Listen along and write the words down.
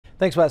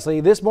Thanks, Wesley.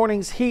 This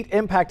morning's heat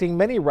impacting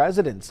many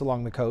residents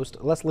along the coast.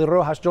 Leslie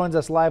Rojas joins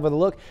us live with a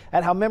look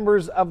at how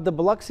members of the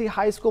Biloxi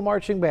High School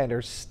marching band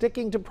are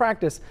sticking to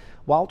practice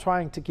while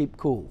trying to keep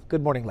cool.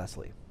 Good morning,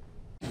 Leslie.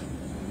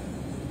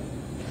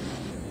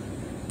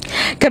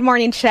 Good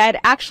morning, Ched.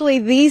 Actually,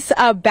 these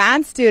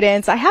band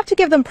students, I have to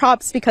give them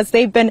props because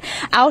they've been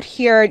out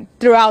here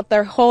throughout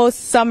their whole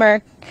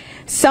summer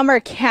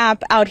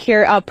camp out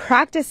here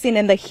practicing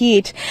in the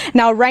heat.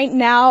 Now, right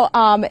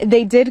now,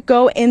 they did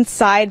go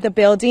inside the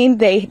building.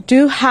 They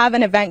do have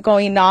an event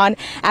going on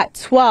at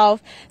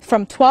 12.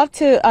 From 12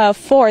 to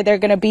 4, they're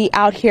going to be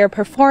out here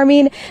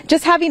performing,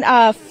 just having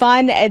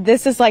fun.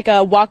 This is like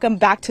a welcome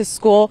back to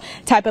school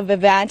type of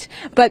event.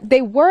 But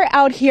they were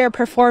out here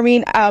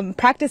performing,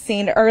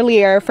 practicing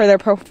earlier for their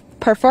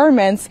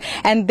performance,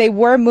 and they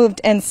were moved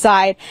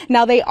inside.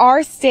 Now they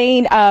are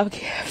staying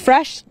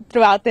fresh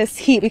throughout this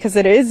heat because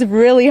it is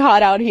really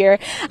hot out here.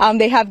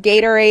 They have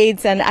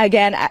Gatorades, and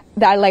again,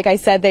 like I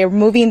said, they're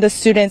moving the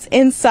students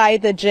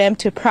inside the gym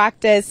to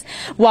practice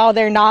while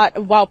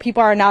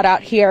people are not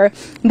out here.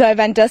 The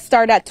event does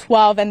start at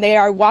 12, and they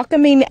are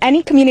welcoming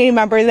any community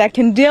member that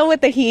can deal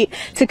with the heat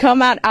to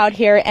come out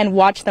here and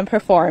watch them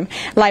perform.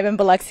 Live in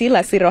Biloxi,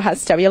 Leslie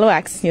Rojas,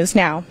 WLOX News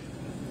Now.